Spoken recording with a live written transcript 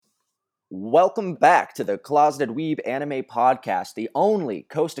Welcome back to the Closeted Weeb Anime Podcast, the only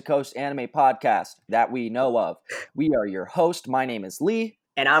coast to coast anime podcast that we know of. We are your host. My name is Lee.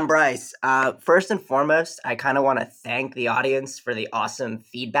 And I'm Bryce. First and foremost, I kind of want to thank the audience for the awesome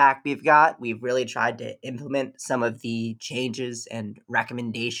feedback we've got. We've really tried to implement some of the changes and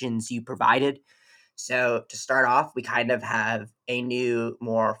recommendations you provided. So, to start off, we kind of have a new,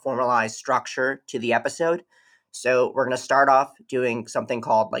 more formalized structure to the episode. So, we're going to start off doing something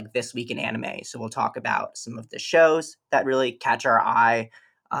called like This Week in Anime. So, we'll talk about some of the shows that really catch our eye,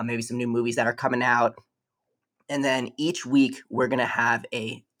 maybe some new movies that are coming out, and then each week, we're going to have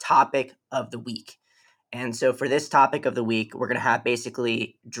a topic of the week. And so for this topic of the week, we're going to have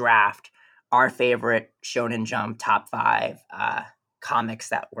basically draft our favorite Shonen Jump top five comics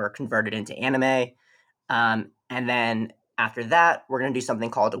that were converted into anime. And then after that, we're going to do something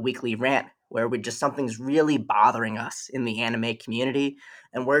called a weekly rant, where we just something's really bothering us in the anime community,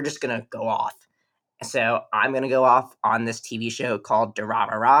 and we're just going to go off. So I'm going to go off on this TV show called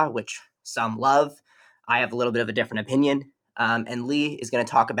Durarara, which some love. I have a little bit of a different opinion. And Lee is going to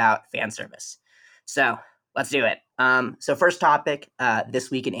talk about fan service. So let's do it. So first topic,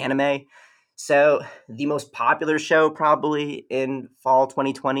 this week in anime. So the most popular show probably in fall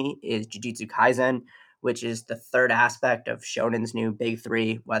 2020 is Jujutsu Kaisen, which is the third aspect of Shonen's new big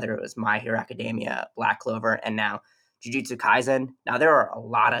three, whether it was My Hero Academia, Black Clover, and now Jujutsu Kaisen. Now, there are a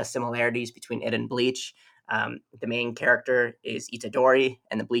lot of similarities between it and Bleach. The main character is Itadori,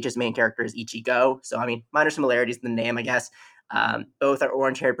 and the Bleach's main character is Ichigo. So, I mean, minor similarities in the name, I guess. Both are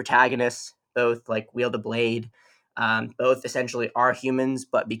orange-haired protagonists. Both like wield a blade. Both essentially are humans,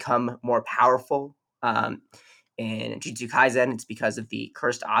 but become more powerful. In Jujutsu Kaisen, it's because of the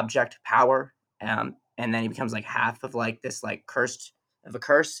cursed object power, and then he becomes like half of like this like cursed of a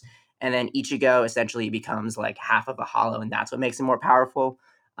curse, and then Ichigo essentially becomes like half of a hollow, and that's what makes him more powerful.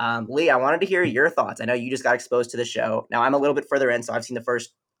 Lee, I wanted to hear your thoughts. I know you just got exposed to the show. Now I'm a little bit further in, so I've seen the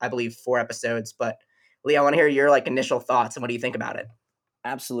first, I believe, 4 episodes. But Lee, I want to hear your like initial thoughts and what do you think about it?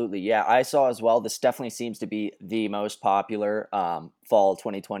 Absolutely. Yeah, I saw as well. This definitely seems to be the most popular fall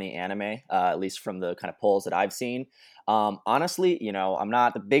 2020 anime, at least from the kind of polls that I've seen. Honestly, I'm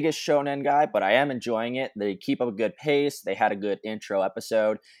not the biggest shonen guy, but I am enjoying it. They keep up a good pace. They had a good intro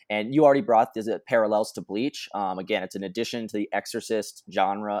episode. And you already brought this parallels to Bleach. Again, it's an addition to the Exorcist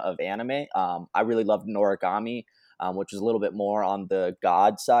genre of anime. I really loved Noragami. Which is a little bit more on the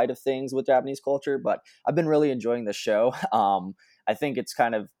god side of things with Japanese culture, but I've been really enjoying the show. I think it's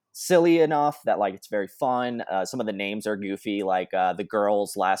kind of silly enough that like it's very fun. Some of the names are goofy. Like the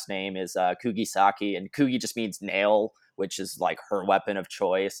girl's last name is Kugisaki, and Kugi just means nail, which is like her weapon of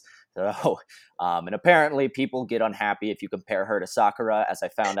choice. So, and apparently people get unhappy if you compare her to Sakura, as I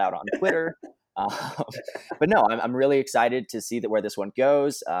found out on Twitter. Um, but no, I'm really excited to see that where this one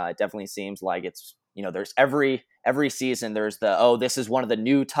goes. It definitely seems like it's there's every season there's this is one of the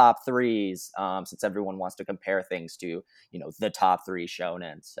new top threes, since everyone wants to compare things to the top three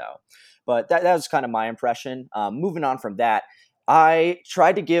shonen. So, but that was kind of my impression. Moving on from that, I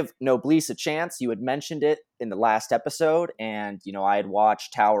tried to give Noblesse a chance. You had mentioned it in the last episode, and I had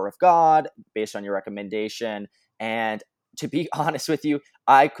watched Tower of God based on your recommendation. And to be honest with you,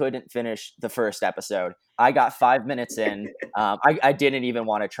 I couldn't finish the first episode. I got 5 minutes in. I didn't even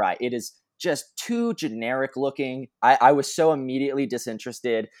want to try. It is just too generic looking. I was so immediately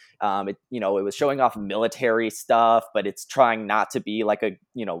disinterested. It was showing off military stuff, but it's trying not to be like a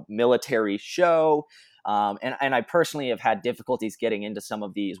military show. And I personally have had difficulties getting into some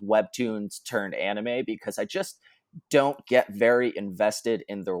of these webtoons turned anime because I just don't get very invested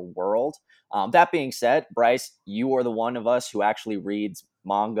in their world. That being said, Bryce, you are the one of us who actually reads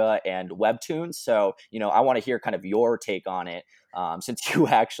manga and webtoons. So, I want to hear kind of your take on it, since you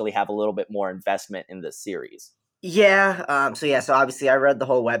actually have a little bit more investment in the series. Yeah. So obviously I read the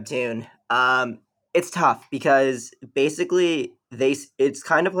whole webtoon. It's tough because basically it's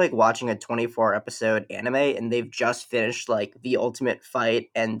kind of like watching a 24 episode anime, and they've just finished like the ultimate fight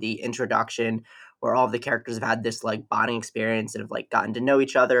and the introduction where all of the characters have had this like bonding experience and have like gotten to know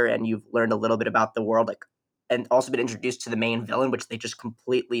each other, and you've learned a little bit about the world, like, and also been introduced to the main villain, which they just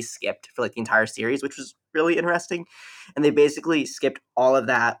completely skipped for like the entire series, which was really interesting. And they basically skipped all of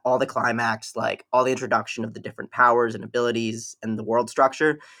that, all the climax, like all the introduction of the different powers and abilities and the world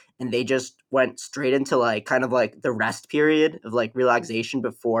structure, and they just went straight into like kind of like the rest period of like relaxation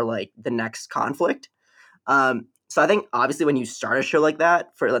before like the next conflict. So I think obviously when you start a show like that,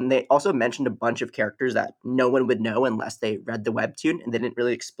 and they also mentioned a bunch of characters that no one would know unless they read the webtoon, and they didn't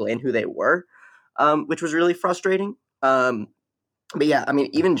really explain who they were, which was really frustrating. But yeah, I mean,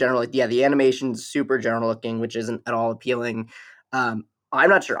 even generally, yeah, the animation's super general looking, which isn't at all appealing. I'm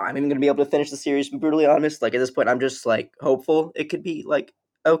not sure I'm even going to be able to finish the series, to be brutally honest. Like, at this point, I'm just, like, hopeful it could be, like,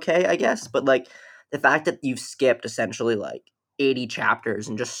 okay, I guess. But, like, the fact that you've skipped essentially, like, 80 chapters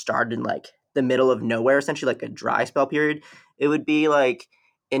and just started in, like, the middle of nowhere, essentially, like, a dry spell period, it would be, like,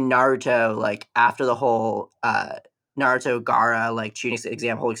 in Naruto, like, after the whole, Naruto Gara, like, Chunin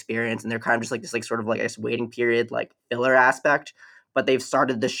exam whole experience, and they're kind of just, like, this, like, sort of, like, I guess, waiting period, like, filler aspect, but they've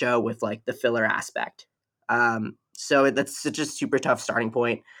started the show with, like, the filler aspect. So that's such a super tough starting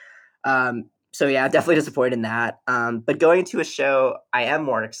point. So yeah, definitely disappointed in that. But going to a show I am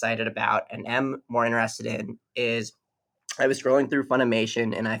more excited about and am more interested in is I was scrolling through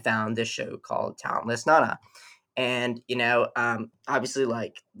Funimation and I found this show called Talentless Nana. And obviously,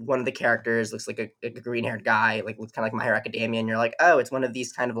 like one of the characters looks like a green haired guy, like looks kind of like My Hero Academia, and you're like, oh, it's one of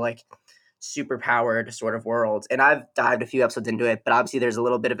these kind of like super powered sort of worlds. And I've dived a few episodes into it, but obviously there's a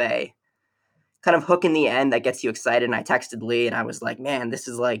little bit of a kind of hook in the end that gets you excited. And I texted Lee and I was like, man, this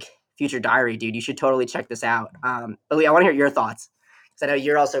is like Future Diary, dude. You should totally check this out. But Lee, I want to hear your thoughts. Because I know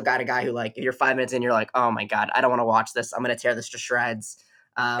you're also got a guy who, like, if you're 5 minutes in, you're like, oh my God, I don't want to watch this. I'm going to tear this to shreds.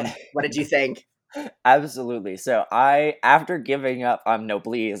 What did you think? Absolutely. So I, after giving up on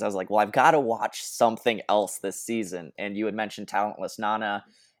Noblesse, I was like, well, I've got to watch something else this season. And you had mentioned Talentless Nana.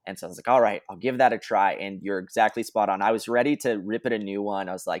 And so I was like, all right, I'll give that a try. And you're exactly spot on. I was ready to rip it a new one.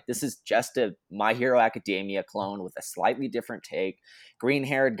 I was like, this is just a My Hero Academia clone with a slightly different take. Green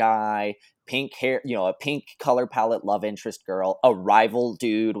haired guy, pink hair, a pink color palette love interest girl, a rival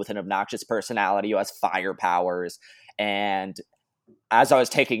dude with an obnoxious personality who has fire powers. And as I was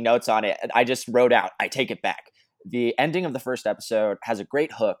taking notes on it, I just wrote out, I take it back. The ending of the first episode has a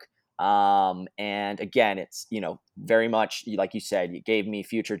great hook. And again, it's, very much like you said, it gave me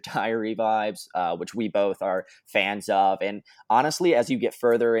Future Diary vibes, which we both are fans of. And honestly, as you get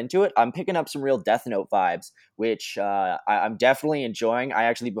further into it, I'm picking up some real Death Note vibes, which I'm definitely enjoying. I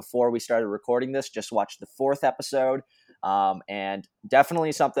actually, before we started recording this, just watched the fourth episode. And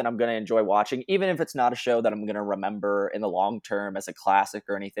definitely something I'm going to enjoy watching, even if it's not a show that I'm going to remember in the long term as a classic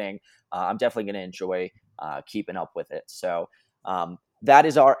or anything. I'm definitely going to enjoy keeping up with it. So that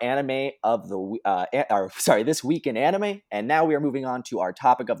is our anime of the this week in anime. And now we are moving on to our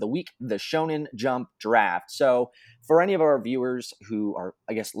topic of the week, the Shonen Jump draft. So for any of our viewers who are,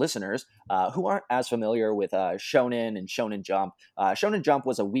 I guess, listeners who aren't as familiar with Shonen and Shonen Jump, Shonen Jump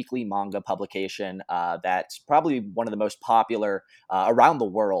was a weekly manga publication that's probably one of the most popular around the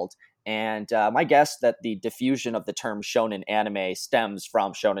world. And my guess that the diffusion of the term shonen anime stems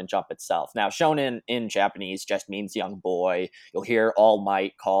from Shonen Jump itself. Now, shonen in Japanese just means young boy. You'll hear All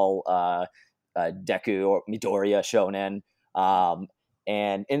Might call Deku or Midoriya shonen.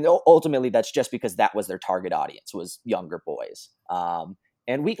 And ultimately, that's just because that was their target audience, was younger boys.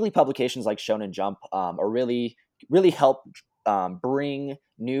 And weekly publications like Shonen Jump are really, really help bring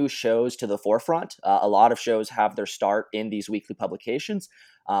new shows to the forefront. A lot of shows have their start in these weekly publications.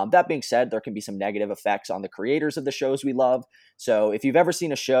 That being said, there can be some negative effects on the creators of the shows we love. So if you've ever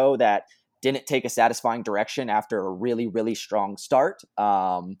seen a show that didn't take a satisfying direction after a really, really strong start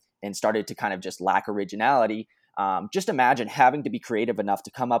and started to kind of just lack originality, just imagine having to be creative enough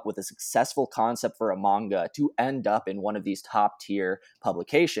to come up with a successful concept for a manga to end up in one of these top tier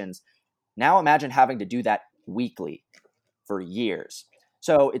publications. Now imagine having to do that weekly for years.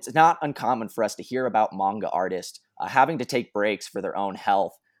 So it's not uncommon for us to hear about manga artists having to take breaks for their own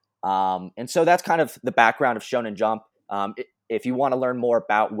health. And so that's kind of the background of Shonen Jump. If you want to learn more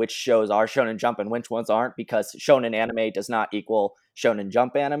about which shows are Shonen Jump and which ones aren't, because Shonen anime does not equal Shonen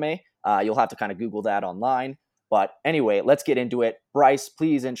Jump anime, you'll have to kind of Google that online. But anyway, let's get into it. Bryce,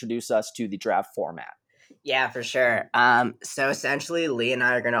 please introduce us to the draft format. Yeah, for sure. So essentially, Lee and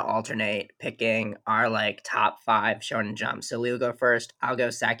I are gonna alternate picking our like top five Shonen Jump. So Lee will go first, I'll go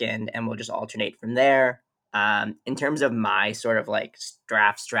second, and we'll just alternate from there. In terms of my sort of like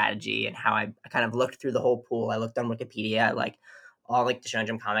draft strategy and how I kind of looked through the whole pool, I looked on Wikipedia at like all like the Shonen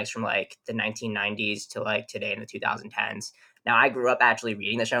Jump comics from like the 1990s to like today in the 2010s. Now I grew up actually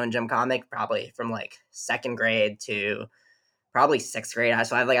reading the Shonen Jump comic probably from like second grade to probably sixth grade.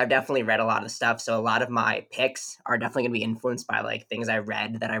 So I've definitely read a lot of the stuff. So a lot of my picks are definitely going to be influenced by like things I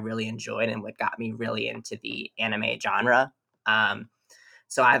read that I really enjoyed and what got me really into the anime genre.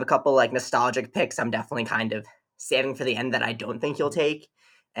 So I have a couple like nostalgic picks. I'm definitely kind of saving for the end that I don't think you'll take.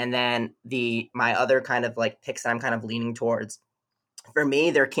 And then my other kind of like picks that I'm kind of leaning towards. For me,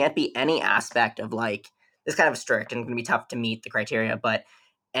 there can't be any aspect of like this kind of strict and going to be tough to meet the criteria, but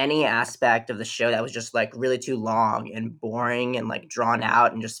any aspect of the show that was just like really too long and boring and like drawn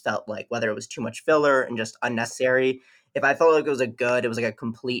out and just felt like whether it was too much filler and just unnecessary. If I felt like it was like a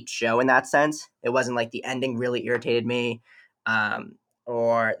complete show in that sense. It wasn't like the ending really irritated me,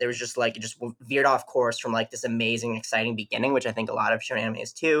 or there was just like it just veered off course from like this amazing, exciting beginning, which I think a lot of shonen anime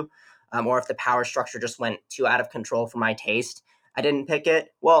is too. Or if the power structure just went too out of control for my taste, I didn't pick it.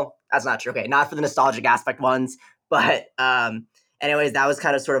 Well, that's not true. Okay, not for the nostalgic aspect ones, but anyways, that was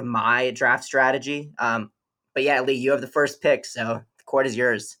kind of sort of my draft strategy. But yeah, Lee, you have the first pick, so the court is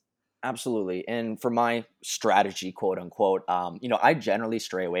yours. Absolutely. And for my strategy, quote unquote, I generally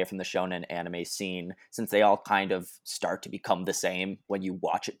stray away from the shonen anime scene since they all kind of start to become the same when you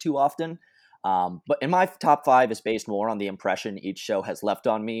watch it too often. But in my top five is based more on the impression each show has left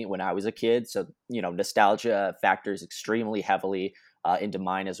on me when I was a kid. So, nostalgia factors extremely heavily into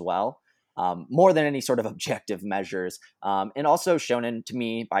mine as well. More than any sort of objective measures. And also, shonen to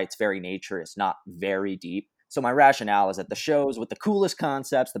me, by its very nature, is not very deep. So my rationale is that the shows with the coolest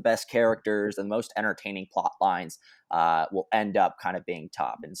concepts, the best characters, and the most entertaining plot lines will end up kind of being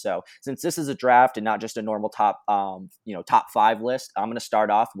top. And so, since this is a draft and not just a normal top five list, I'm going to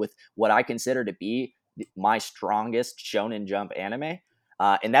start off with what I consider to be my strongest Shonen Jump anime,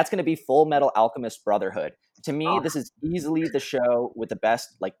 and that's going to be Full Metal Alchemist Brotherhood. To me, this is easily the show with the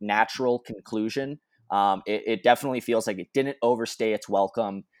best like natural conclusion. It definitely feels like it didn't overstay its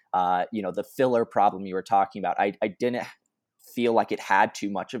welcome. The filler problem you were talking about, I didn't feel like it had too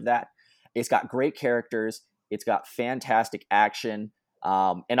much of that. It's got great characters. It's got fantastic action.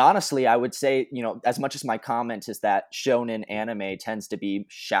 And honestly, I would say, as much as my comment is that shonen anime tends to be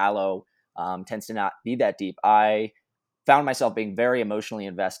shallow, tends to not be that deep, I found myself being very emotionally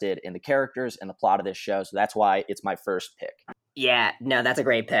invested in the characters and the plot of this show. So that's why it's my first pick. Yeah, no, that's a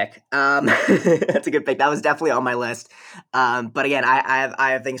great pick. That's a good pick. That was definitely on my list. But again,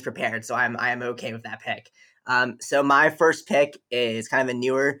 I have things prepared, so I am okay with that pick. So my first pick is kind of a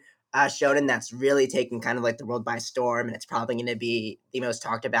newer shonen that's really taking kind of like the world by storm, and it's probably going to be the most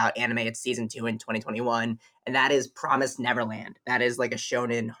talked about anime. It's season 2 in 2021, and that is Promised Neverland. That is like a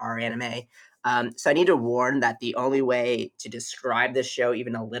shonen horror anime. So I need to warn that the only way to describe this show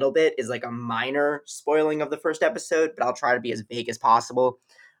even a little bit is like a minor spoiling of the first episode, but I'll try to be as vague as possible.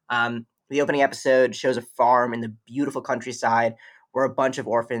 The opening episode shows a farm in the beautiful countryside where a bunch of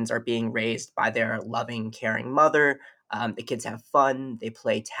orphans are being raised by their loving, caring mother. The kids have fun, they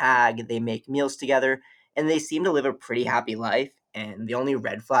play tag, they make meals together, and they seem to live a pretty happy life. And the only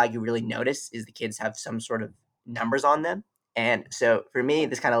red flag you really notice is the kids have some sort of numbers on them. And so for me,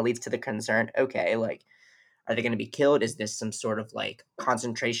 this kind of leads to the concern, okay, like, are they going to be killed? Is this some sort of like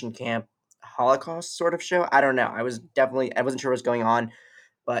concentration camp Holocaust sort of show? I don't know. I wasn't sure what was going on,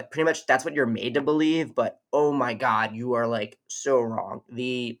 but pretty much that's what you're made to believe. But oh my God, you are like so wrong.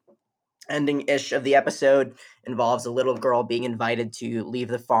 The ending ish of the episode involves a little girl being invited to leave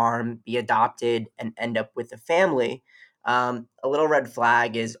the farm, be adopted, and end up with a family. A little red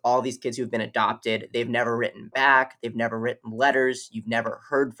flag is all these kids who've been adopted, they've never written back, they've never written letters, you've never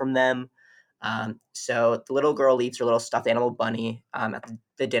heard from them. So the little girl leaves her little stuffed animal bunny at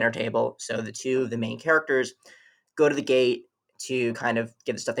the dinner table. So the two of the main characters go to the gate to kind of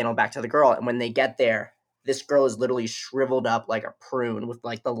give the stuffed animal back to the girl. And when they get there, this girl is literally shriveled up like a prune with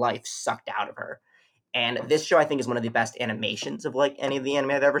like the life sucked out of her. And this show I think is one of the best animations of like any of the anime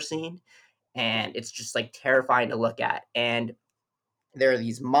I've ever seen. And it's just like terrifying to look at. And there are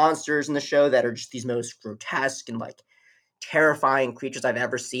these monsters in the show that are just these most grotesque and like terrifying creatures I've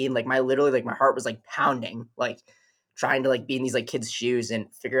ever seen. Like my heart was like pounding, like trying to like be in these like kids' shoes and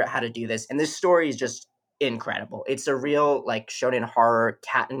figure out how to do this. And this story is just incredible. It's a real like shonen horror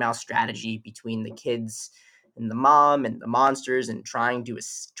cat and mouse strategy between the kids and the mom and the monsters and trying to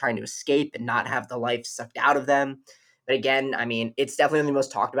escape and not have the life sucked out of them. But again, I mean, it's definitely one of the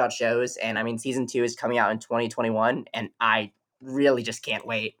most talked about shows. And I mean, season 2 is coming out in 2021, and I really just can't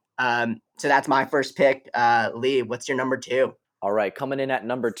wait. So that's my first pick. Lee, what's your number 2? All right, coming in at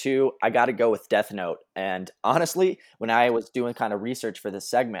number 2, I got to go with Death Note. And honestly, when I was doing kind of research for this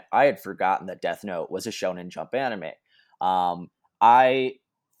segment, I had forgotten that Death Note was a Shonen Jump anime. I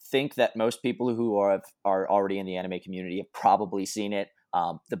think that most people who are already in the anime community have probably seen it.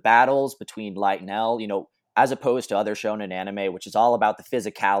 The battles between Light and L, as opposed to other shonen anime, which is all about the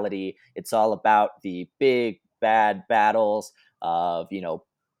physicality, it's all about the big bad battles of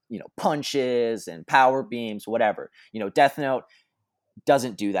punches and power beams, whatever. Death Note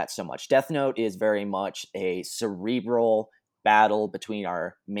doesn't do that so much. Death Note is very much a cerebral battle between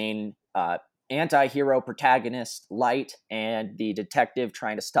our main anti-hero protagonist, Light, and the detective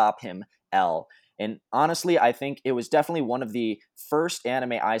trying to stop him, L. And honestly, I think it was definitely one of the first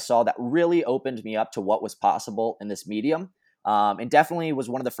anime I saw that really opened me up to what was possible in this medium. And definitely was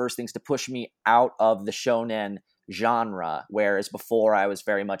one of the first things to push me out of the shonen genre, whereas before I was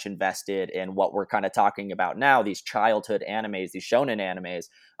very much invested in what we're kind of talking about now, these childhood animes, these shonen animes.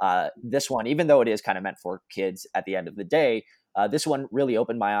 This one, even though it is kind of meant for kids at the end of the day, this one really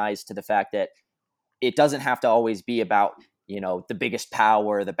opened my eyes to the fact that it doesn't have to always be about, the biggest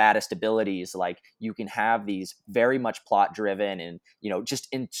power, the baddest abilities. Like, you can have these very much plot driven and, just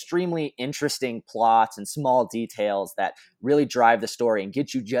extremely interesting plots and small details that really drive the story and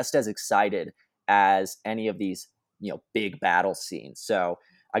get you just as excited as any of these, big battle scenes. So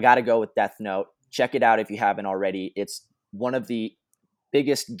I got to go with Death Note. Check it out if you haven't already. It's one of the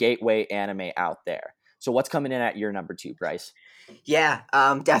biggest gateway anime out there. So what's coming in at your number 2, Bryce? Yeah,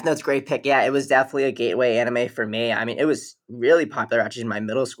 Death Note's a great pick. Yeah, it was definitely a gateway anime for me. I mean, it was really popular actually in my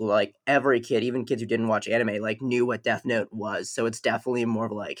middle school. Like every kid, even kids who didn't watch anime, like knew what Death Note was. So it's definitely more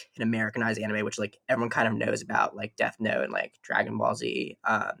of like an Americanized anime, which like everyone kind of knows about, like Death Note and like Dragon Ball Z,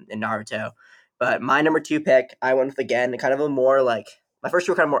 and Naruto. But my number 2 pick, I went with again kind of a more like my first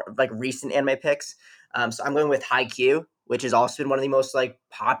two were kind of more like recent anime picks. So I'm going with Haikyuu, which has also been one of the most like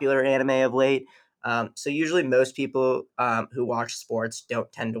popular anime of late. So usually most people who watch sports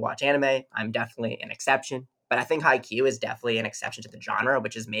don't tend to watch anime. I'm definitely an exception, but I think Haikyuu is definitely an exception to the genre,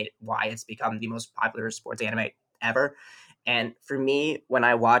 which has made why it's become the most popular sports anime ever. And for me, when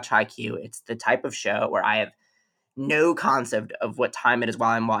I watch Haikyuu, it's the type of show where I have no concept of what time it is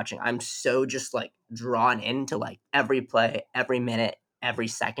while I'm watching. I'm so just like drawn into like every play, every minute, every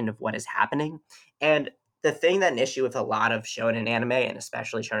second of what is happening. And the thing that an issue with a lot of shonen anime and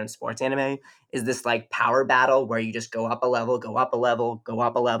especially shonen sports anime is this like power battle where you just go up a level, go up a level, go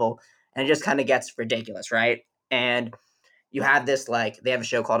up a level, and it just kind of gets ridiculous, right? And you have this like they have a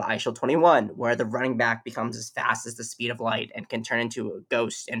show called iShield 21 where the running back becomes as fast as the speed of light and can turn into a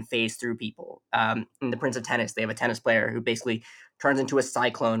ghost and phase through people. In the Prince of Tennis, they have a tennis player who basically turns into a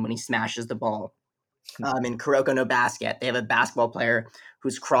cyclone when he smashes the ball. In Kuroko no Basket, they have a basketball player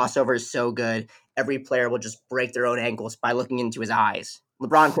whose crossover is so good, every player will just break their own ankles by looking into his eyes.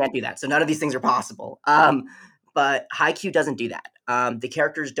 LeBron can't do that, so none of these things are possible. But Haikyuu doesn't do that. The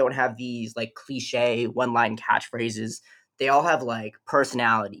characters don't have these like cliche one-line catchphrases. They all have like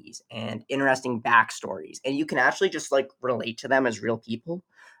personalities and interesting backstories, and you can actually just like relate to them as real people.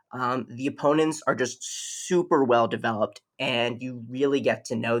 The opponents are just super well developed, and you really get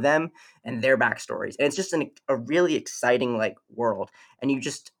to know them and their backstories. And it's just a really exciting like world. And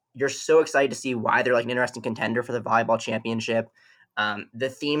you're so excited to see why they're like an interesting contender for the volleyball championship. The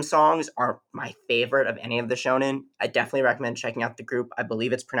theme songs are my favorite of any of the shonen. I definitely recommend checking out the group. I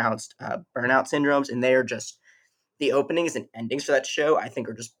believe it's pronounced Burnout Syndromes, and they are just the openings and endings for that show. I think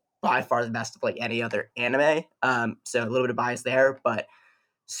are just by far the best of like any other anime. So a little bit of bias there, but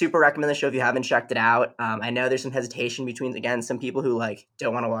super recommend the show if you haven't checked it out. I know there's some hesitation between again some people who like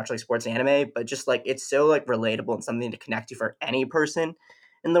don't want to watch like sports anime, but just like it's so like relatable and something to connect to for any person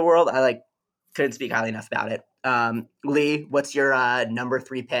in the world. I like couldn't speak highly enough about it. Lee, what's your number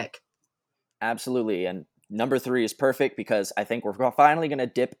 3 pick? Absolutely. And number 3 is perfect because I think we're finally going to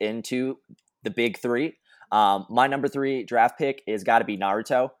dip into the big 3. My number 3 draft pick is got to be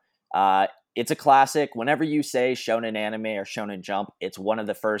Naruto. It's a classic. Whenever you say shonen anime or shonen jump, it's one of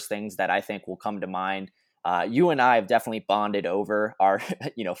the first things that I think will come to mind. You and I have definitely bonded over our,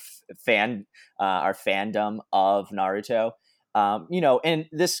 our fandom of Naruto. And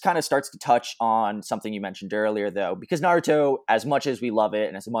this kind of starts to touch on something you mentioned earlier, though, because Naruto, as much as we love it,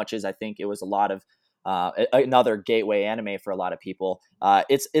 and as much as I think it was a lot of another gateway anime for a lot of people,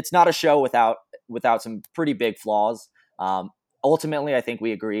 it's not a show without some pretty big flaws. Ultimately, I think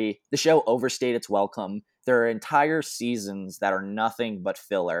we agree the show overstayed its welcome. There are entire seasons that are nothing but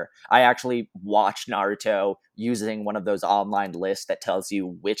filler. I actually watched Naruto using one of those online lists that tells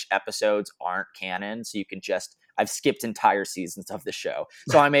you which episodes aren't canon, so you can just I've skipped entire seasons of the show.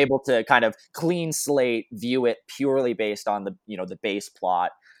 So I'm able to kind of clean slate view it purely based on the base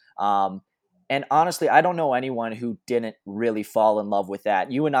plot. And honestly, I don't know anyone who didn't really fall in love with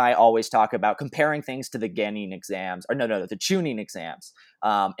that. You and I always talk about comparing things to the Genin exams, or no, the Chunin exams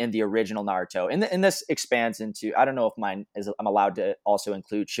in the original Naruto. And this expands into, I don't know if I'm allowed to also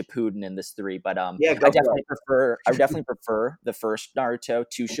include Shippuden in this 3, but Yeah, go for it. I definitely prefer the first Naruto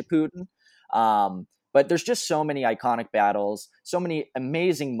to Shippuden. But there's just so many iconic battles, so many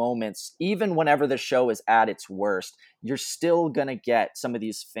amazing moments. Even whenever the show is at its worst, you're still going to get some of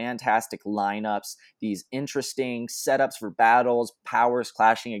these fantastic lineups, these interesting setups for battles, powers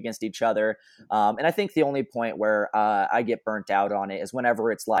clashing against each other. And I think the only point where I get burnt out on it is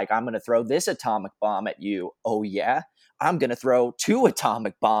whenever it's like, I'm going to throw this atomic bomb at you. Oh, yeah. I'm going to throw 2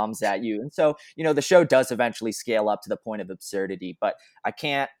 atomic bombs at you. And so, the show does eventually scale up to the point of absurdity, but I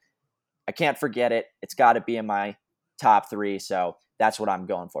can't forget it. It's got to be in my top three. So that's what I'm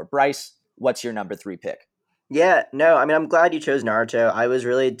going for. Bryce, what's your number three pick? Yeah, no, I mean, I'm glad you chose Naruto. I was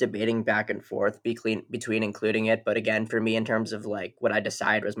really debating back and forth between including it, but again, for me, in terms of like what I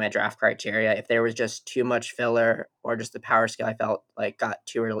decided was my draft criteria, if there was just too much filler or just the power scale, I felt like got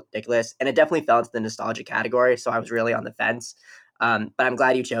too ridiculous, and it definitely fell into the nostalgia category. So I was really on the fence. But I'm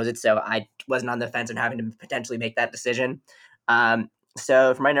glad you chose it, so I wasn't on the fence and having to potentially make that decision. Um,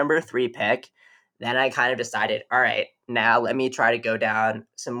 so for my number three pick, then I kind of decided, all right, now let me try to go down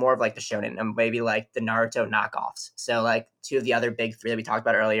some more of like the shonen and maybe like the Naruto knockoffs. So like two of the other big three that we talked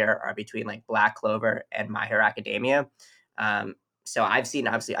about earlier are between like Black Clover and My Hero Academia. Um, so I've seen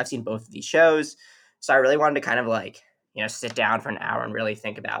both of these shows. So I really wanted to kind of like, sit down for an hour and really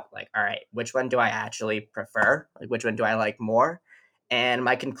think about like, all right, which one do I actually prefer? Like which one do I like more? And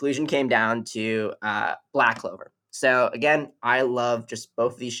my conclusion came down to Black Clover. So again, I love just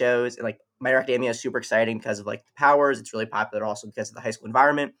both of these shows. And like My Hero Academia is super exciting because of like the powers. It's really popular also because of the high school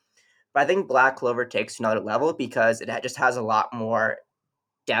environment. But I think Black Clover takes to another level because it just has a lot more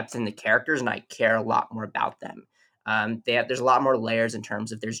depth in the characters, and I care a lot more about them. There's a lot more layers in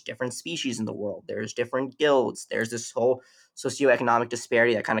terms of there's different species in the world. There's different guilds. There's this whole socioeconomic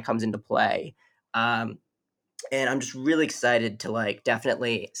disparity that kind of comes into play. Um, and I'm just really excited to like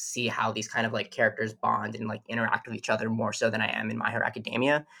definitely see how these kind of like characters bond and like interact with each other more so than I am in My Hero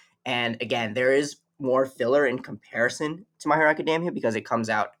Academia. And again, there is more filler in comparison to My Hero Academia because it comes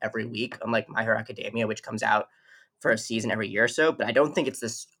out every week, unlike My Hero Academia, which comes out for a season every year or so. But I don't think it's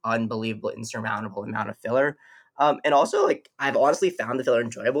this unbelievable, insurmountable amount of filler. And also, like, I've honestly found the filler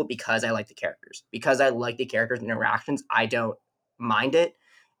enjoyable because I like the characters. Because I like the characters' and interactions, I don't mind it,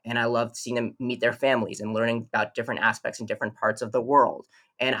 and I loved seeing them meet their families and learning about different aspects in different parts of the world.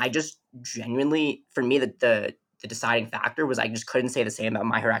 And I just genuinely, for me, the deciding factor was I just couldn't say the same about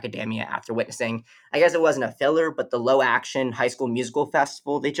My Hero Academia after witnessing. I guess it wasn't a filler, but the low action High School Musical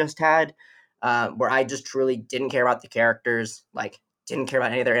festival they just had, where I just truly didn't care about the characters, like didn't care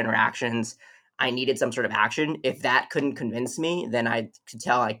about any of their interactions. I needed some sort of action. If that couldn't convince me, then I could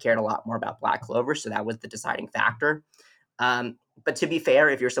tell I cared a lot more about Black Clover. So that was the deciding factor. But to be fair,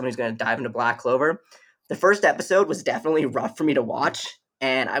 if you're someone who's going to dive into Black Clover, the first episode was definitely rough for me to watch.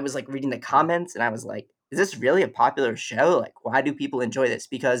 And I was like reading the comments and I was like, is this really a popular show? Like, why do people enjoy this?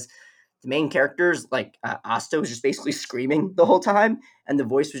 Because the main characters, like Asta, was just basically screaming the whole time. And the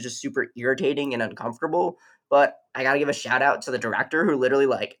voice was just super irritating and uncomfortable. But I got to give a shout out to the director who literally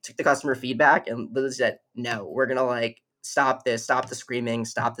like took the customer feedback and literally said, no, we're going to like stop this, stop the screaming,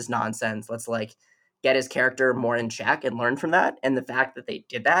 stop this nonsense. Let's like get his character more in check and learn from that. And the fact that they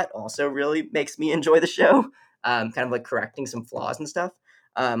did that also really makes me enjoy the show, kind of like correcting some flaws and stuff.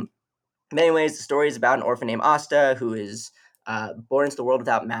 In many ways, the story is about an orphan named Asta who is born into the world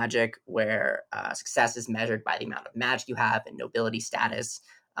without magic, where success is measured by the amount of magic you have and nobility status.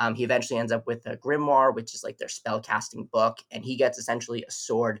 He eventually ends up with a grimoire, which is like their spell casting book, and he gets essentially a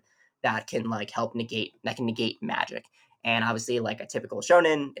sword that can like help negate magic. And obviously, like a typical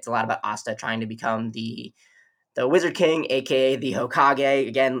shonen, it's a lot about Asta trying to become the Wizard King, aka the Hokage.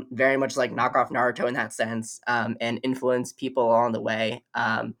 Again, very much like knockoff Naruto in that sense, and influence people along the way.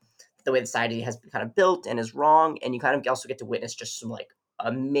 The way the society has been kind of built and is wrong, and you kind of also get to witness just some like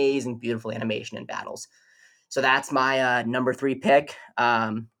amazing, beautiful animation and battles. So that's my number three pick.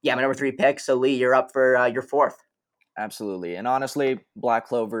 Yeah, my number three pick. So Lee, you're up for your fourth. Absolutely. And honestly, Black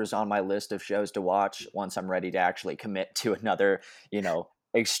Clover is on my list of shows to watch once I'm ready to actually commit to another,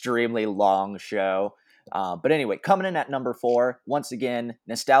 extremely long show. But anyway, coming in at number four, once again,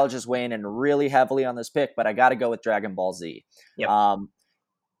 nostalgia's weighing in really heavily on this pick, but I got to go with Dragon Ball Z. Yep.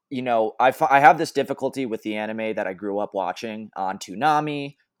 I have this difficulty with the anime that I grew up watching on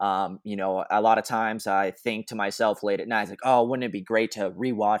Toonami. A lot of times I think to myself late at night, it's like, oh, wouldn't it be great to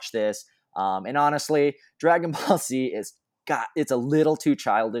rewatch this? And honestly, Dragon Ball Z it's a little too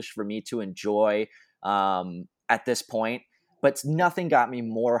childish for me to enjoy at this point, but nothing got me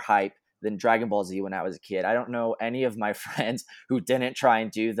more hype than Dragon Ball Z when I was a kid. I don't know any of my friends who didn't try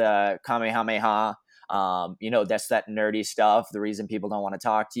and do the Kamehameha. That's that nerdy stuff. The reason people don't want to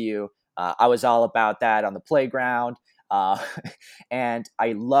talk to you. I was all about that on the playground. Uh, and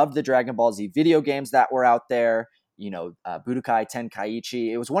I loved the Dragon Ball Z video games that were out there. Budokai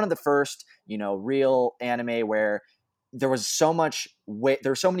Tenkaichi. It was one of the first, real anime where there was so there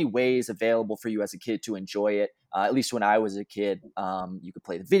were so many ways available for you as a kid to enjoy it. At least when I was a kid, you could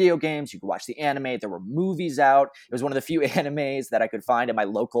play the video games, you could watch the anime. There were movies out. It was one of the few animes that I could find at my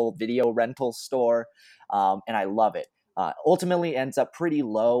local video rental store, and I love it. ultimately ends up pretty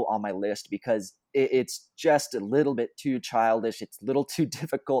low on my list because it's just a little bit too childish. It's a little too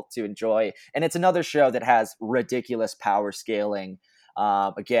difficult to enjoy. And it's another show that has ridiculous power scaling.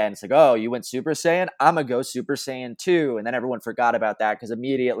 Again, it's like, oh, you went Super Saiyan? I'm going to go Super Saiyan 2. And then everyone forgot about that because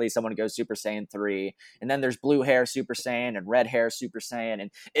immediately someone goes Super Saiyan 3. And then there's blue hair Super Saiyan and red hair Super Saiyan.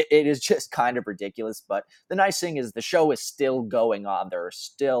 And it is just kind of ridiculous. But the nice thing is the show is still going on. There are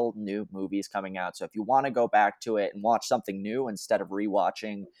still new movies coming out. So if you want to go back to it and watch something new instead of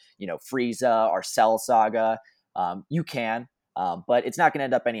rewatching, Frieza or Cell Saga, you can. But it's not going to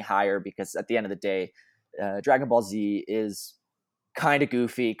end up any higher because at the end of the day, Dragon Ball Z is kind of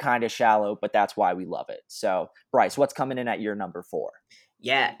goofy, kind of shallow, but that's why we love it. So, Bryce, what's coming in at your number 4?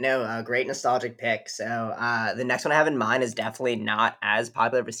 Yeah, no, great nostalgic pick. So the next one I have in mind is definitely not as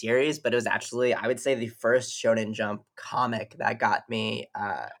popular of a series, but it was actually, I would say, the first Shonen Jump comic that got me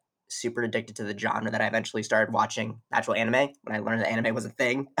super addicted to the genre that I eventually started watching actual anime when I learned that anime was a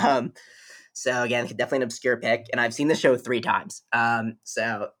thing. So again, definitely an obscure pick, and I've seen the show 3 times.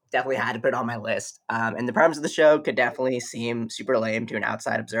 So definitely had to put it on my list. And the premise of the show could definitely seem super lame to an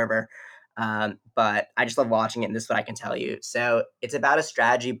outside observer, but I just love watching it, and this is what I can tell you. So it's about a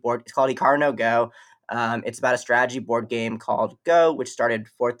strategy board. It's called Hikaru no Go. It's about a strategy board game called Go, which started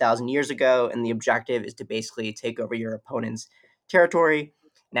 4,000 years ago, and the objective is to basically take over your opponent's territory.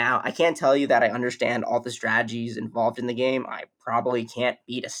 Now, I can't tell you that I understand all the strategies involved in the game. I probably can't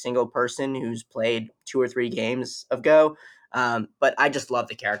beat a single person who's played 2 or 3 games of Go, but I just love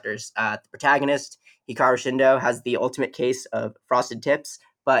the characters. The protagonist, Hikaru Shindo, has the ultimate case of frosted tips,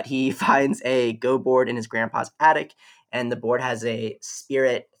 but he finds a Go board in his grandpa's attic, and the board has a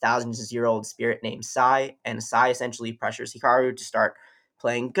spirit, thousands-year-old spirit named Sai, and Sai essentially pressures Hikaru to start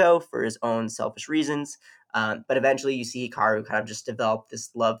playing Go for his own selfish reasons. But eventually you see Hikaru kind of just develop this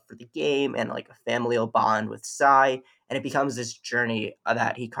love for the game and like a familial bond with Sai. And it becomes this journey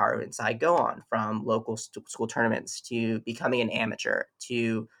that Hikaru and Sai go on, from local school tournaments to becoming an amateur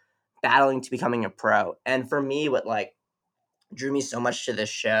to battling to becoming a pro. And for me, what like drew me so much to this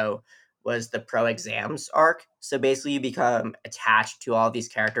show was the pro exams arc. So basically you become attached to all these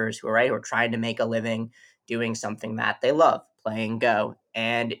characters who are trying to make a living doing something that they love, playing Go.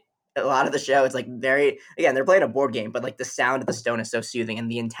 And a lot of the show, it's like very, again, they're playing a board game, but like the sound of the stone is so soothing,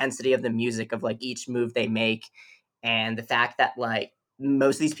 and the intensity of the music of like each move they make, and the fact that like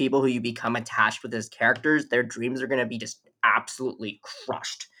most of these people who you become attached with as characters, their dreams are going to be just absolutely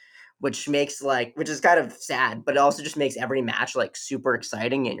crushed, which is kind of sad, but it also just makes every match like super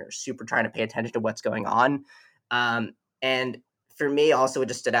exciting, and you're super trying to pay attention to what's going on. And for me, also, what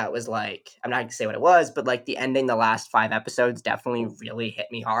just stood out was like, I'm not going to say what it was, but like the ending, the last 5 episodes definitely really hit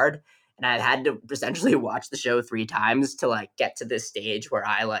me hard. And I had to essentially watch the show 3 times to like get to this stage where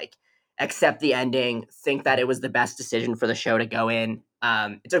I like accept the ending, think that it was the best decision for the show to go in.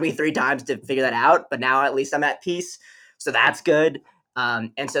 It took me 3 times to figure that out, but now at least I'm at peace. So that's good.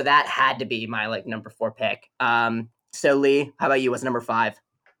 And so that had to be my like number 4 pick. So Lee, how about you? What's number 5?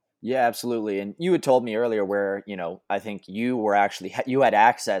 Yeah, absolutely. And you had told me earlier where, I think you were actually, you had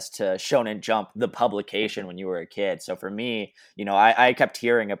access to Shonen Jump, the publication, when you were a kid. So for me, I kept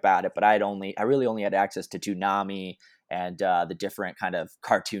hearing about it, but I really only had access to Toonami and the different kind of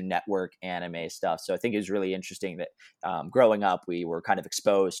Cartoon Network anime stuff. So I think it was really interesting that growing up, we were kind of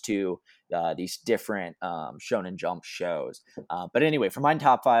exposed to these different Shonen Jump shows. But anyway, for my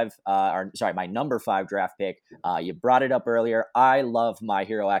top 5, or sorry, my number 5 draft pick, you brought it up earlier. I love My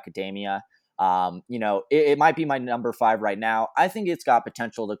Hero Academia. It might be my number 5 right now. I think it's got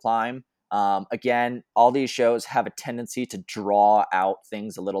potential to climb. Again, all these shows have a tendency to draw out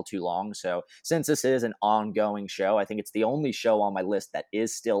things a little too long. So since this is an ongoing show, I think it's the only show on my list that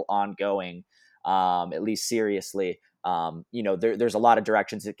is still ongoing, at least seriously. There's a lot of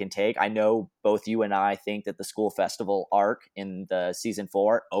directions it can take. I know both you and I think that the school festival arc in the season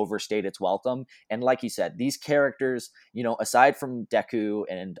 4 overstayed its welcome. And like you said, these characters, aside from Deku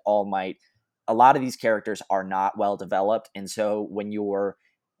and All Might, a lot of these characters are not well developed. And so when you're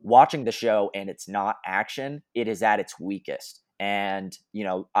watching the show and it's not action, it is at its weakest. And,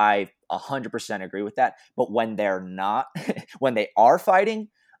 I 100% agree with that. But when they're not, when they are fighting,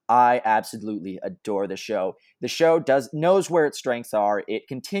 I absolutely adore the show. The show knows where its strengths are. It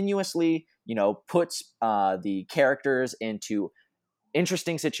continuously, puts the characters into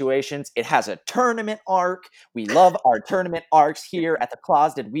interesting situations. It has a tournament arc. We love our tournament arcs here at the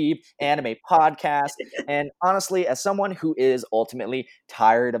Closeted Weeb Anime Podcast. And honestly, as someone who is ultimately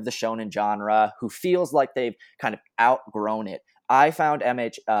tired of the shonen genre, who feels like they've kind of outgrown it, I found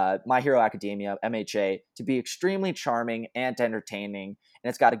My Hero Academia, MHA, to be extremely charming and entertaining. and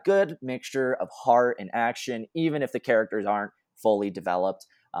it's got a good mixture of heart and action, even if the characters aren't fully developed.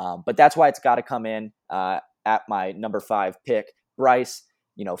 But that's why it's got to come in at my number 5 pick. Bryce,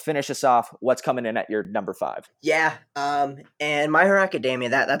 finish us off. What's coming in at your number 5? Yeah, and My Hero Academia,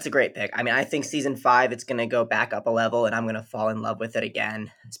 that's a great pick. I mean, I think season 5 it's gonna go back up a level, and I'm gonna fall in love with it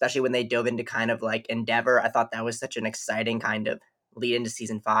again. Especially when they dove into kind of like Endeavor. I thought that was such an exciting kind of lead into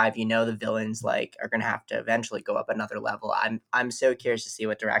season 5. The villains like are gonna have to eventually go up another level. I'm so curious to see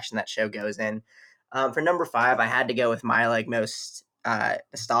what direction that show goes in. For number 5, I had to go with my like most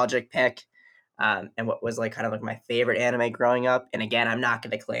nostalgic pick. And what was like kind of like my favorite anime growing up. And again, I'm not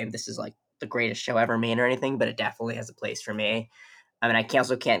going to claim this is like the greatest show ever made or anything, but it definitely has a place for me. I mean,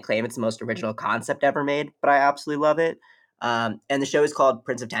 also can't claim it's the most original concept ever made, but I absolutely love it. And the show is called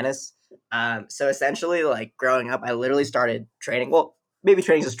Prince of Tennis. So essentially, like growing up, I literally started training. Well, maybe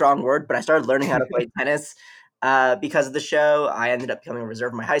training is a strong word, but I started learning how to play tennis because of the show. I ended up becoming a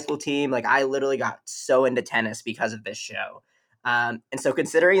reserve of my high school team. Like I literally got so into tennis because of this show. And so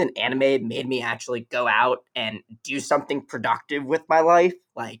considering an anime made me actually go out and do something productive with my life,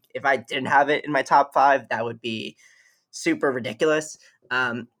 like if I didn't have it in my top 5, that would be super ridiculous.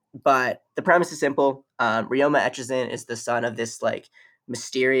 But the premise is simple. Ryoma Echizen is the son of this like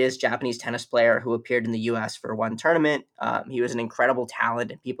mysterious Japanese tennis player who appeared in the U.S. for one tournament. He was an incredible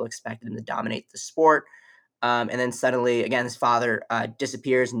talent, and people expected him to dominate the sport. And then suddenly, again, his father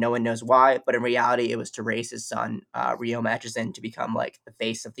disappears. No one knows why, but in reality, it was to raise his son, Ryoma Echizen, to become like the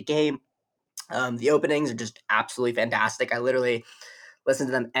face of the game. The openings are just absolutely fantastic. I literally listen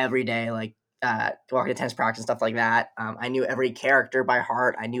to them every day, like walking to tennis practice and stuff like that. I knew every character by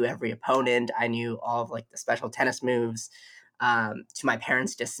heart. I knew every opponent. I knew all of like the special tennis moves. To my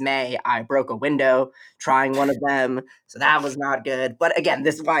parents' dismay, I broke a window trying one of them, so that was not good. But again,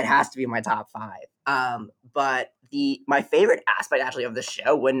 this is why it has to be my top 5. But the my favorite aspect actually of the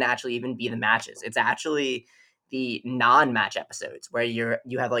show wouldn't actually even be the matches. It's actually the non-match episodes where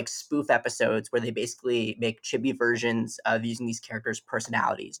you have like spoof episodes where they basically make chibi versions of using these characters'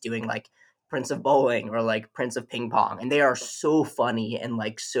 personalities, doing like Prince of Bowling or like Prince of Ping Pong, and they are so funny and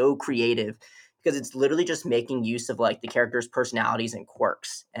like so creative because it's literally just making use of like the characters' personalities and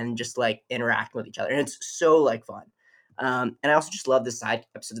quirks and just like interacting with each other, and it's so like fun. And I also just love the side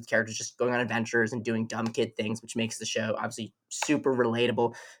episodes of the characters just going on adventures and doing dumb kid things, which makes the show obviously super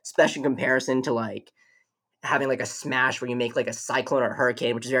relatable, especially in comparison to like having like a smash where you make like a cyclone or a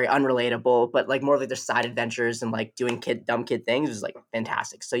hurricane, which is very unrelatable, but like more of like their side adventures and like doing dumb kid things is like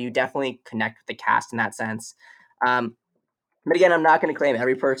fantastic. So you definitely connect with the cast in that sense. Um, but again, I'm not going to claim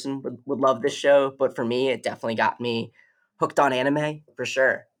every person would love this show, but for me, it definitely got me hooked on anime for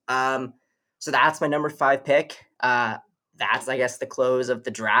sure. So that's my number 5 pick. That's I guess the close of the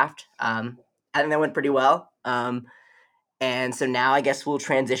draft. I think that went pretty well. And so now I guess we'll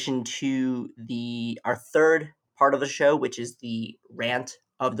transition to the our third part of the show, which is the rant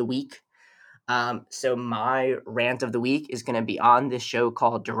of the week. So my rant of the week is going to be on this show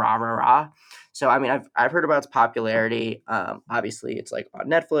called Durarara. So I mean, I've heard about its popularity. Obviously, it's like on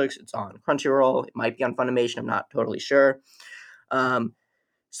Netflix, it's on Crunchyroll, it might be on Funimation. I'm not totally sure. Um,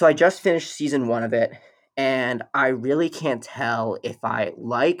 so I just finished season 1 of it, and I really can't tell if I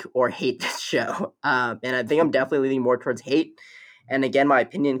like or hate this show. And I think I'm definitely leaning more towards hate. And again, my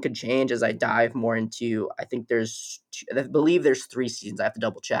opinion could change as I dive more into. I think I believe there's 3 seasons. I have to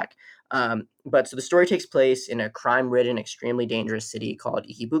double check. But so the story takes place in a crime-ridden, extremely dangerous city called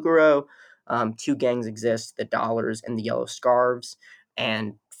Ikebukuro. 2 gangs exist: the Dollars and the Yellow Scarves.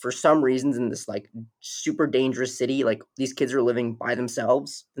 And for some reasons, in this like super dangerous city, like these kids are living by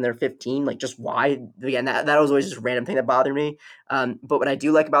themselves and they're 15. Like, just why? Again, that was always just a random thing that bothered me. But what I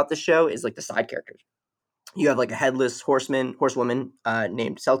do like about this show is like the side characters. You have like a horsewoman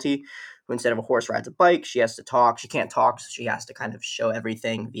named Celti, who instead of a horse rides a bike. She has to talk. She can't talk, so she has to kind of show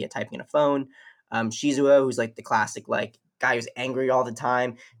everything via typing in a phone. Shizuo, who's like the classic like guy who's angry all the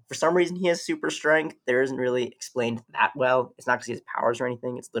time. For some reason, he has super strength. There isn't really explained that well. It's not because he has powers or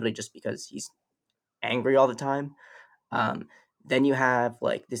anything. It's literally just because he's angry all the time. Um, then you have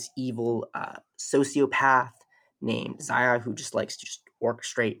like this evil sociopath named Zaya who just likes to just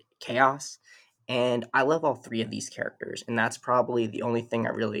orchestrate chaos. And I love all 3 of these characters, and that's probably the only thing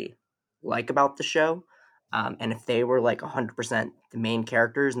I really like about the show. And if they were like 100% the main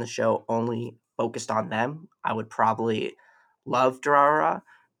characters and the show only focused on them, I would probably love Durarara.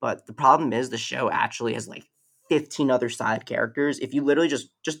 But the problem is the show actually has like 15 other side characters. If you literally just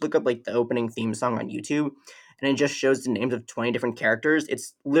look up like the opening theme song on YouTube and it just shows the names of 20 different characters,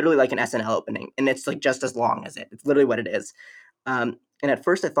 it's literally like an SNL opening and it's like just as long as it. It's literally what it is. And at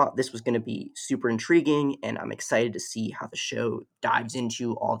first, I thought this was going to be super intriguing, and I'm excited to see how the show dives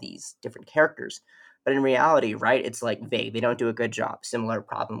into all these different characters. But in reality, right, it's like vague. They don't do a good job. Similar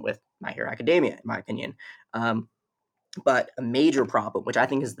problem with My Hero Academia, in my opinion. Um, but a major problem, which I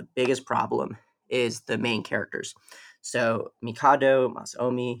think is the biggest problem, is the main characters. So Mikado,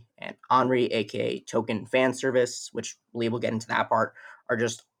 Masaomi, and Henri, aka Token Fan Service, which Lee will get into that part, are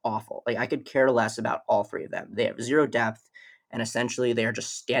just awful. Like I could care less about all three of them. They have zero depth, and essentially they are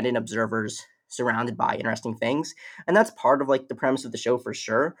just stand-in observers surrounded by interesting things. And that's part of like the premise of the show for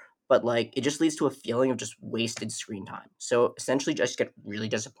sure. But like it just leads to a feeling of just wasted screen time. So essentially just get really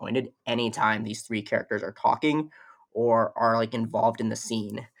disappointed anytime these three characters are talking or are like involved in the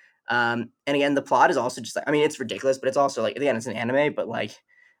scene. And again, the plot is also just like, I mean, it's ridiculous, but it's also like, again, it's an anime, but like,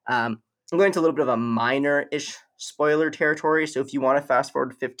 I'm going to a little bit of a minor ish spoiler territory. So if you want to fast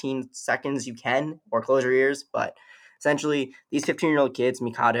forward 15 seconds, you can, or close your ears. But essentially, these 15-year-old kids,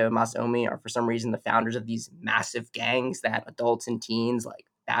 Mikado and Masaomi, are for some reason the founders of these massive gangs that adults and teens like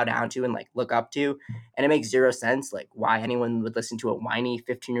bow down to and like look up to. And it makes zero sense, like, why anyone would listen to a whiny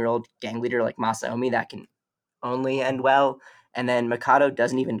 15-year-old gang leader like Masaomi that can only end well. And then Mikado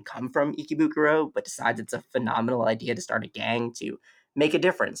doesn't even come from Ikebukuro, but decides it's a phenomenal idea to start a gang to make a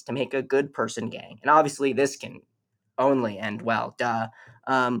difference, to make a good person gang. And obviously, this can only end well. Duh.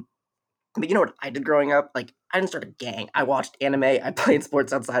 Um, but you know what I did growing up? Like, I didn't start a gang. I watched anime. I played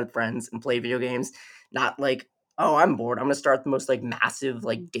sports outside with friends and played video games. Not like, oh, I'm bored. I'm gonna start the most like massive,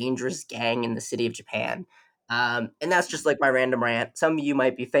 like dangerous gang in the city of Japan. And that's just like my random rant. Some of you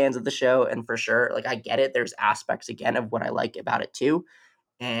might be fans of the show, and for sure, like I get it. There's aspects again of what I like about it too.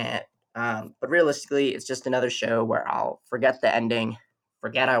 And but realistically, it's just another show where I'll forget the ending,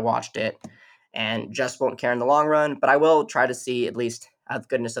 forget I watched it, and just won't care in the long run. But I will try to see at least out of the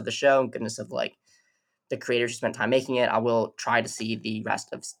goodness of the show, goodness of like the creators who spent time making it. I will try to see the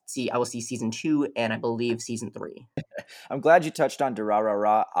rest of I will see season 2 and I believe season 3. I'm glad you touched on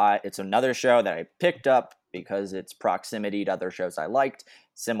Durarara. It's another show that I picked up because its proximity to other shows I liked.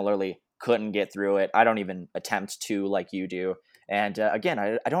 Similarly, couldn't get through it. I don't even attempt to like you do. And again,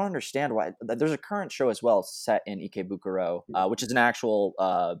 I don't understand why. There's a current show as well set in Ikebukuro, which is an actual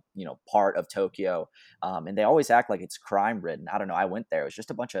part of Tokyo, and they always act like it's crime ridden. I don't know. I went there; it was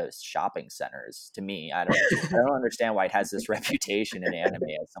just a bunch of shopping centers. To me, I don't understand why it has this reputation in anime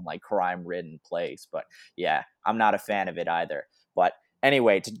as some like crime ridden place. But yeah, I'm not a fan of it either. But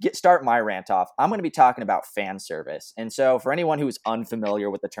anyway, to start my rant off, I'm going to be talking about fan service. And so, for anyone who's unfamiliar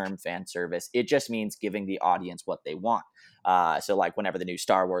with the term fan service, it just means giving the audience what they want. So, like whenever the new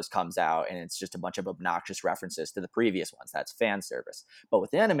Star Wars comes out and it's just a bunch of obnoxious references to the previous ones, that's fan service. But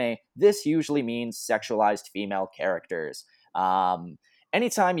with anime, this usually means sexualized female characters.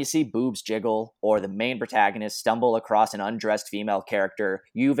 Anytime you see boobs jiggle or the main protagonist stumble across an undressed female character,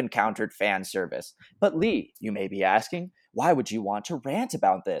 you've encountered fan service. But Lee, you may be asking, why would you want to rant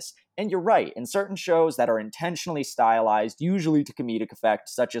about this? And you're right, in certain shows that are intentionally stylized, usually to comedic effect,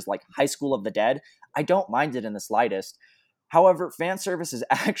 such as like High School of the Dead, I don't mind it in the slightest. However, fan service is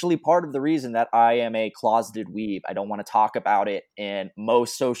actually part of the reason that I am a closeted weeb. I don't want to talk about it in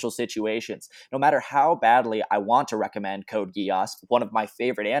most social situations. No matter how badly I want to recommend Code Geass, one of my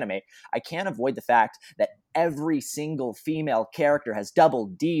favorite anime, I can't avoid the fact that every single female character has double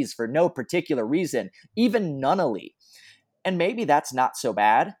D's for no particular reason, even Nunnally. And maybe that's not so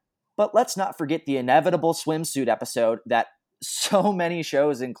bad, but let's not forget the inevitable swimsuit episode that so many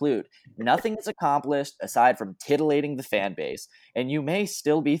shows include. Nothing is accomplished aside from titillating the fan base, and you may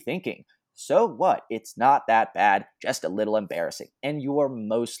still be thinking, so what? It's not that bad, just a little embarrassing. And you're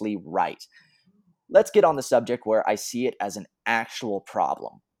mostly right. Let's get on the subject where I see it as an actual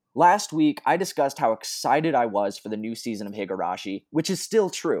problem. Last week, I discussed how excited I was for the new season of Higurashi, which is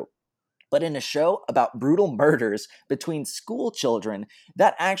still true. But in a show about brutal murders between school children,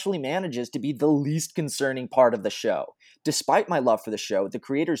 that actually manages to be the least concerning part of the show. Despite my love for the show, the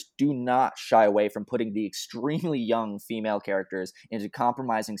creators do not shy away from putting the extremely young female characters into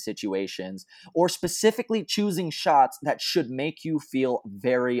compromising situations, or specifically choosing shots that should make you feel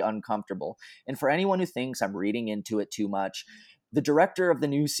very uncomfortable. And for anyone who thinks I'm reading into it too much, the director of the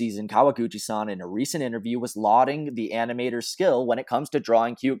new season, Kawaguchi-san, in a recent interview was lauding the animator's skill when it comes to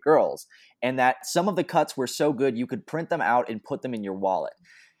drawing cute girls, and that some of the cuts were so good you could print them out and put them in your wallet.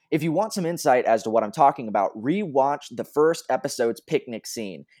 If you want some insight as to what I'm talking about, rewatch the first episode's picnic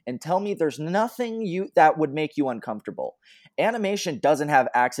scene and tell me there's nothing that would make you uncomfortable. Animation doesn't have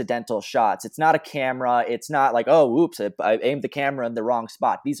accidental shots. It's not a camera. It's not like, oh, oops, I aimed the camera in the wrong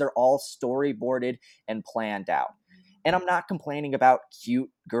spot. These are all storyboarded and planned out. And I'm not complaining about cute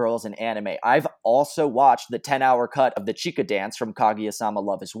girls in anime. I've also watched the 10-hour cut of the Chica dance from Kaguya-sama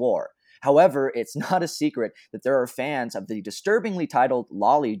Love is War. However, it's not a secret that there are fans of the disturbingly titled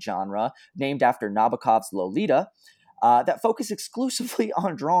lolly genre, named after Nabokov's Lolita, that focus exclusively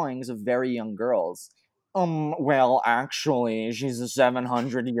on drawings of very young girls. Well, actually, she's a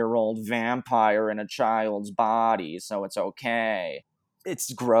 700-year-old vampire in a child's body, so it's okay.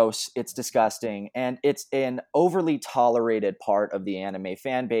 It's gross, it's disgusting, and it's an overly tolerated part of the anime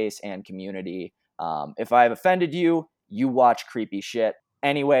fan base and community. If I've offended you, you watch creepy shit.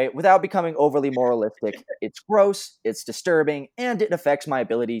 Anyway, without becoming overly moralistic, it's gross, it's disturbing, and it affects my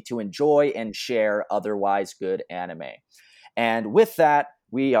ability to enjoy and share otherwise good anime. And with that,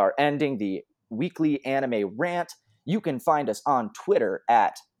 we are ending the weekly anime rant. You can find us on Twitter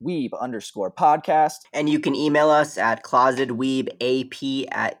at weeb_podcast. And you can email us at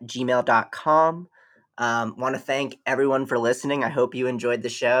closetweebap@gmail.com. Want to thank everyone for listening. I hope you enjoyed the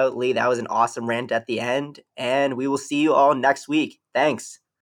show. Lee, that was an awesome rant at the end. And we will see you all next week. Thanks.